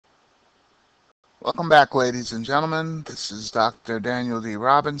Welcome back, ladies and gentlemen. This is Dr. Daniel D.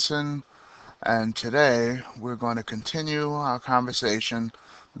 Robinson, and today we're going to continue our conversation.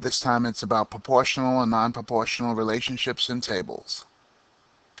 This time it's about proportional and non-proportional relationships in tables.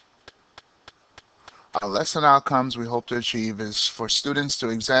 Our lesson outcomes we hope to achieve is for students to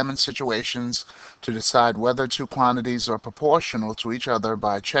examine situations to decide whether two quantities are proportional to each other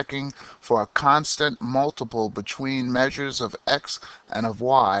by checking for a constant multiple between measures of x and of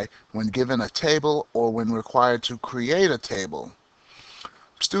y when given a table or when required to create a table.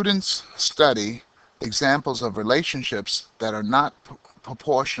 Students study examples of relationships that are not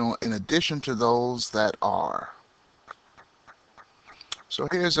proportional in addition to those that are. So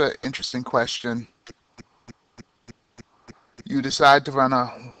here's an interesting question. You decide to run a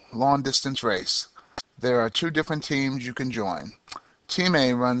long distance race. There are two different teams you can join. Team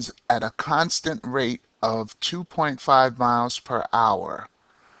A runs at a constant rate of 2.5 miles per hour.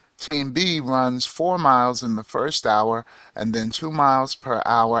 Team B runs 4 miles in the first hour and then 2 miles per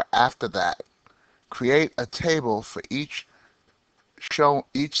hour after that. Create a table for each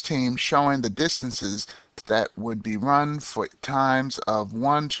team showing the distances that would be run for times of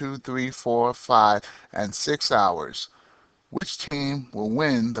 1, 2, 3, 4, 5, and 6 hours. Which team will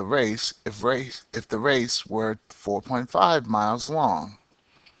win the race if the race were 4.5 miles long?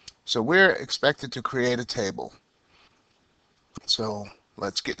 So we're expected to create a table. So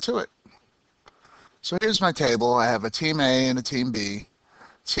let's get to it. So here's my table. I have a team A and a team B.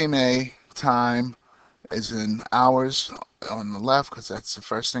 Team A time is in hours on the left because that's the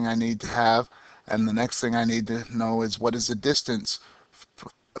first thing I need to have. And the next thing I need to know is what is the distance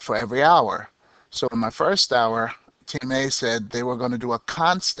for every hour. So in my first hour, Team A said they were going to do a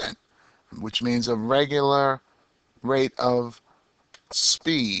constant, which means a regular rate of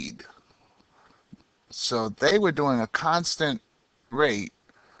speed. So they were doing a constant rate.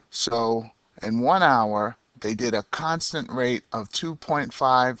 So in 1 hour, they did a constant rate of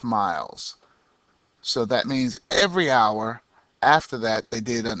 2.5 miles. So that means every hour after that, they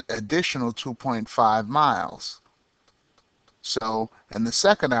did an additional 2.5 miles. So in the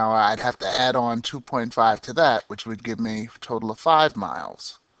second hour, I'd have to add on 2.5 to that, which would give me a total of 5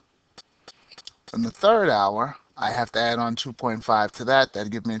 miles. In the third hour, I have to add on 2.5 to that.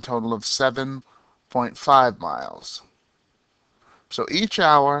 That'd give me a total of 7.5 miles. So each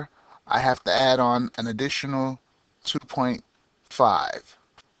hour, I have to add on an additional 2.5.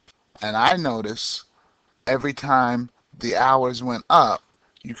 And I notice every time the hours went up,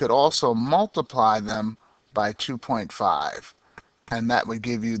 you could also multiply them by 2.5. And that would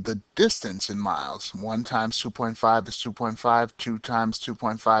give you the distance in miles. 1 times 2.5 is 2.5, 2 times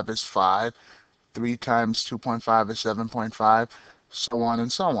 2.5 is 5, 3 times 2.5 is 7.5, so on and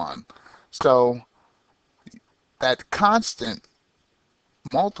so on. So that constant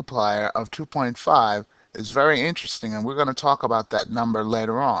multiplier of 2.5 is very interesting, and we're going to talk about that number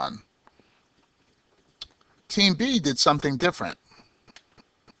later on. Team B did something different.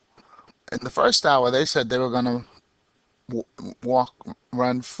 In the first hour, they said they were going to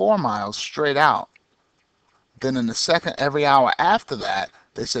run 4 miles straight out. Then in the second, every hour after that,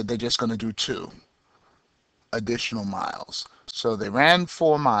 they said they're just going to do 2 additional miles. So they ran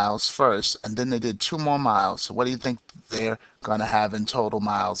 4 miles first, and then they did 2 more miles. So what do you think they're going to have in total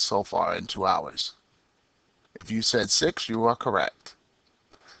miles so far in 2 hours? If you said 6, you are correct,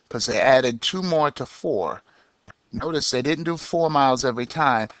 because they added 2 more to 4. Notice they didn't do 4 miles every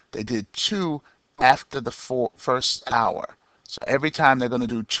time. They did 2 after the first hour. So every time they're going to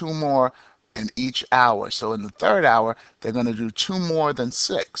do 2 more in each hour. So in the third hour, they're going to do 2 more than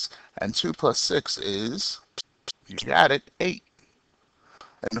 6. And 2 plus 6 is, you got it, 8.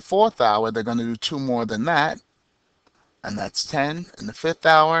 In the fourth hour, they're going to do 2 more than that, and that's 10. In the fifth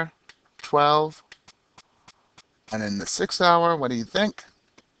hour, 12. And in the sixth hour, what do you think?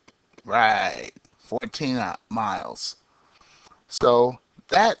 Right, 14 miles. So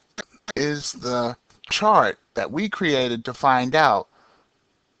that is the chart that we created to find out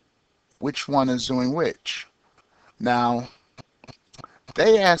which one is doing which. Now,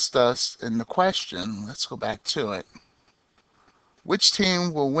 they asked us in the question, let's go back to it, which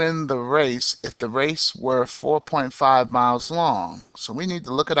team will win the race if the race were 4.5 miles long? So we need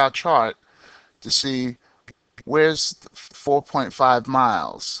to look at our chart to see where's 4.5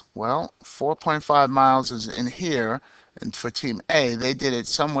 miles. Well, 4.5 miles is in here, and for Team A, they did it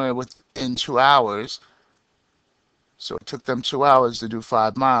somewhere within 2 hours. So it took them 2 hours to do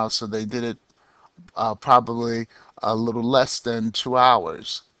 5 miles, so they did it probably a little less than 2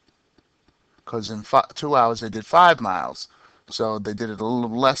 hours, because in 2 hours they did 5 miles. So they did it a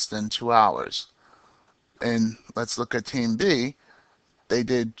little less than 2 hours. And let's look at Team B. They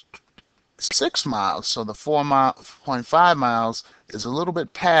did 6 miles. So the 4.5 miles is a little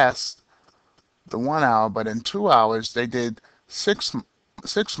bit past the 1 hour, but in 2 hours they did six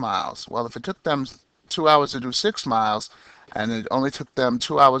 6 miles. Well, if it took them 2 hours to do 6 miles, and it only took them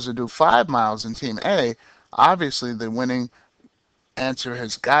 2 hours to do 5 miles in Team A, obviously the winning answer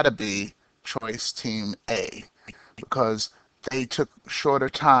has got to be choice Team A, because they took shorter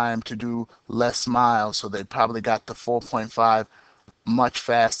time to do less miles, so they probably got the 4.5 much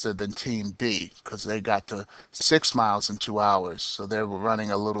faster than Team B, because they got to 6 miles in 2 hours, so they were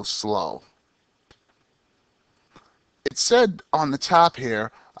running a little slow. It said on the top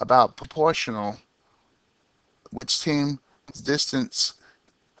here about proportional, which team's distance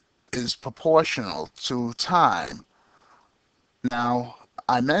is proportional to time. Now,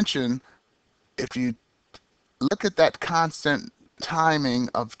 I mentioned if you look at that constant timing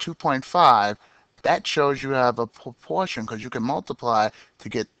of 2.5, that shows you have a proportion because you can multiply to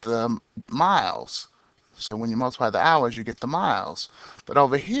get the miles. So when you multiply the hours, you get the miles. But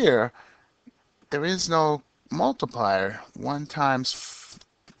over here, there is no multiplier. 1 times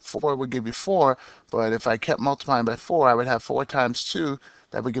 4 would give you 4, but if I kept multiplying by 4, I would have 4 times 2.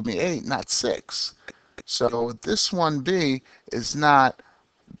 That would give me 8, not 6. So this 1b is not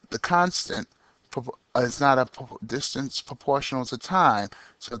the constant, is not a distance proportional to time.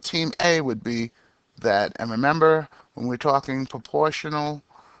 So team A would be that. And remember, when we're talking proportional,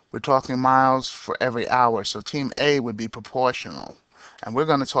 we're talking miles for every hour. So team A would be proportional. And we're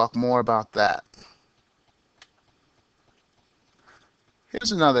going to talk more about that.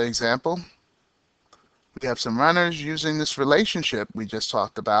 Here's another example. We have some runners using this relationship we just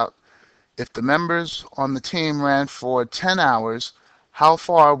talked about. If the members on the team ran for 10 hours, how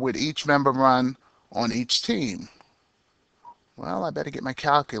far would each member run on each team? Well, I better get my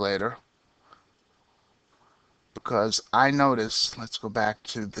calculator, because I noticed, let's go back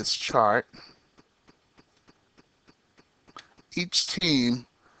to this chart, each team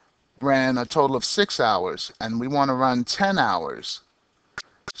ran a total of 6 hours, and we want to run 10 hours.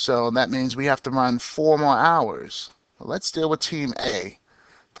 So that means we have to run 4 more hours. Well, let's deal with Team A.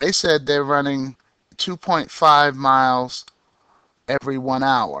 They said they're running 2.5 miles every 1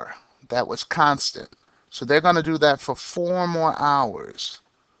 hour. That was constant. So they're going to do that for 4 more hours.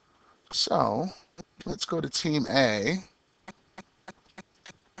 So let's go to Team A.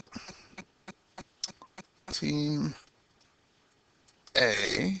 Team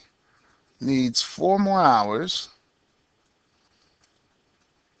A needs 4 more hours,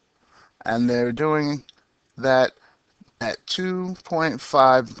 and they're doing that at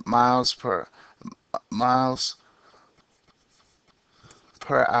 2.5 miles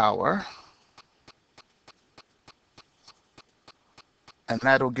per hour, and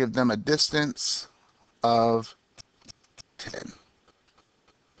that'll give them a distance of 10.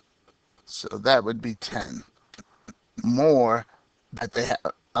 So that would be 10 more that they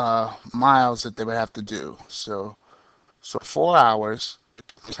have, miles that they would have to do. So 4 hours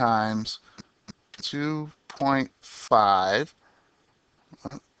times 2.5.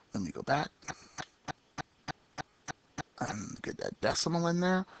 Let me go back and get that decimal in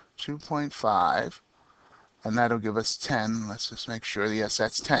there. 2.5, and that'll give us 10. Let's just make sure. Yes,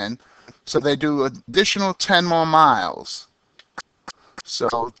 that's 10. So they do additional 10 more miles.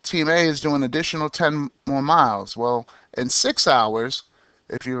 So Team A is doing additional 10 more miles. Well, in 6 hours,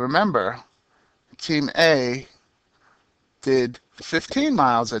 if you remember, Team A did 15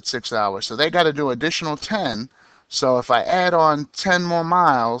 miles at 6 hours. So they got to do additional 10. So if I add on 10 more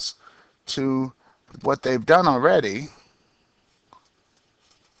miles to what they've done already,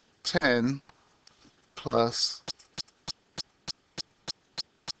 10 plus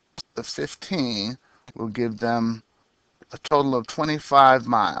the 15 will give them a total of 25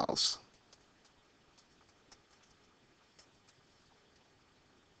 miles.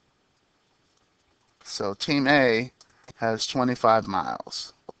 So Team A has 25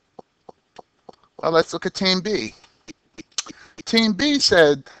 miles. Well, let's look at Team B. Team B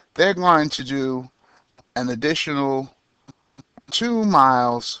said they're going to do an additional 2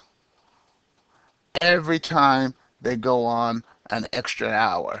 miles every time they go on an extra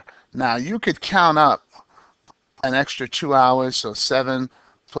hour. Now, you could count up an extra 2 hours, so 7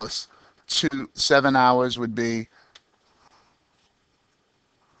 plus 2, 7 hours would be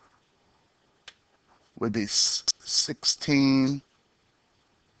 16.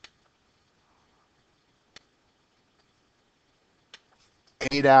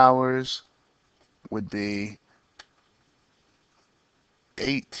 8 hours would be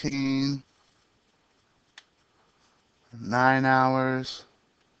 18. 9 hours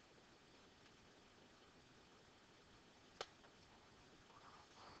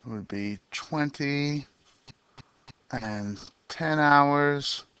would be 20, and 10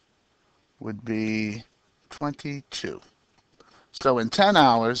 hours would be 22. So in 10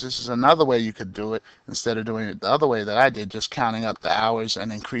 hours, this is another way you could do it instead of doing it the other way that I did, just counting up the hours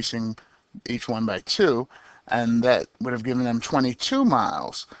and increasing each one by 2. And that would have given them 22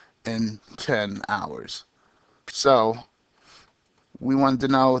 miles in 10 hours. So we wanted to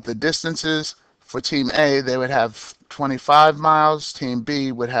know the distances. For Team A, they would have 25 miles. Team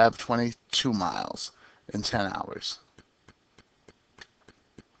B would have 22 miles in 10 hours.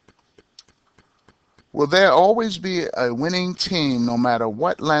 Will there always be a winning team no matter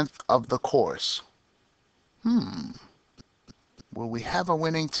what length of the course? Hmm. Will we have a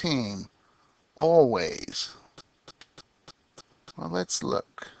winning team always? Well, let's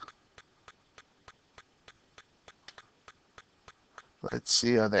look. Let's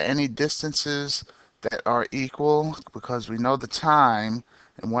see, are there any distances that are equal? Because we know the time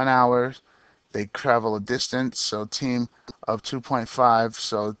in 1 hour they travel a distance, so team of 2.5,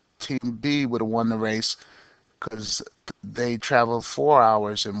 so team B would have won the race because they traveled 4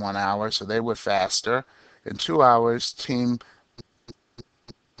 hours in 1 hour, so they were faster. In 2 hours,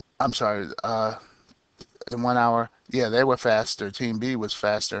 I'm sorry, in 1 hour, yeah, they were faster. Team B was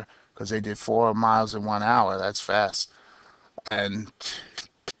faster because they did 4 miles in 1 hour. That's fast. And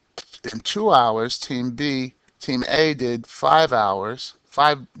in 2 hours, Team A did 5 hours,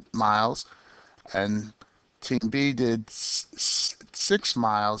 5 miles, and Team B did 6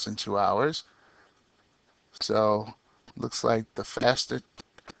 miles in 2 hours. So looks like the faster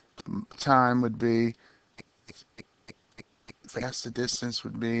time would be, faster distance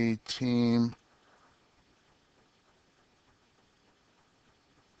would be team,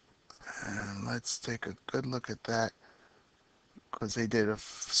 and let's take a good look at that because they did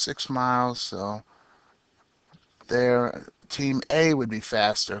 6 miles, so their team A would be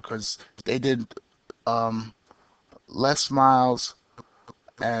faster because they did um, less miles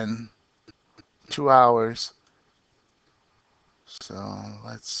and 2 hours. So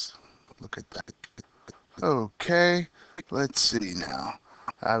let's look at that. Okay, let's see now.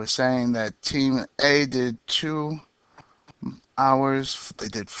 I was saying that Team A did 2 hours, they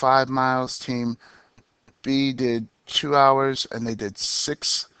did 5 miles. Team B did 2 hours and they did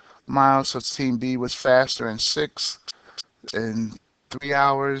 6 miles. So Team B was faster in 3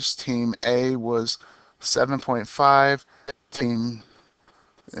 hours. Team A was 7.5. Team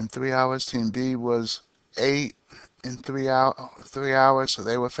in 3 hours. Team B was 8 in 3 hours, so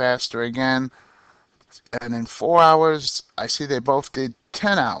they were faster again. And in 4 hours, I see they both did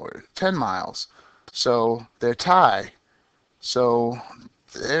 10 miles. So they're tied. So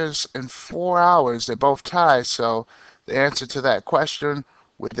there's in 4 hours, they're both tied. So the answer to that question,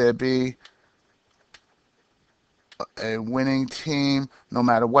 would there be a winning team no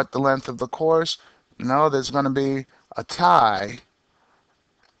matter what the length of the course? No, there's going to be a tie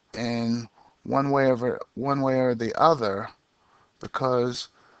in one way or the other because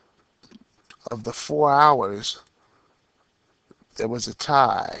of the 4 hours there was a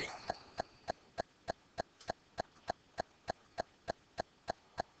tie.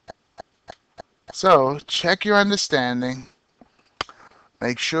 So check your understanding.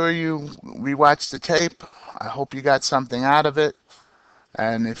 Make sure you rewatch the tape. I hope you got something out of it.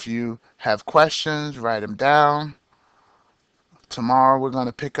 And if you have questions, write them down. Tomorrow we're going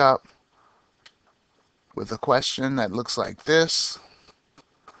to pick up with a question that looks like this,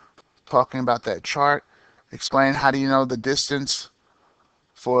 talking about that chart. Explain how do you know the distance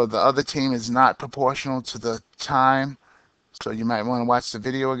for the other team is not proportional to the time. So you might want to watch the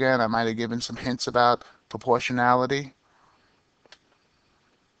video again. I might have given some hints about proportionality.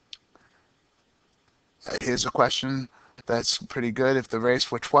 Here's a question that's pretty good. If the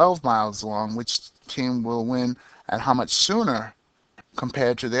race were 12 miles long, which team will win and how much sooner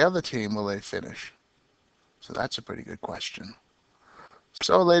compared to the other team will they finish? So that's a pretty good question.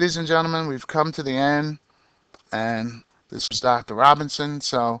 So ladies and gentlemen, we've come to the end, and this was Dr. Robinson.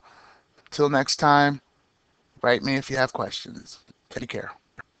 So till next time, write me if you have questions. Take care.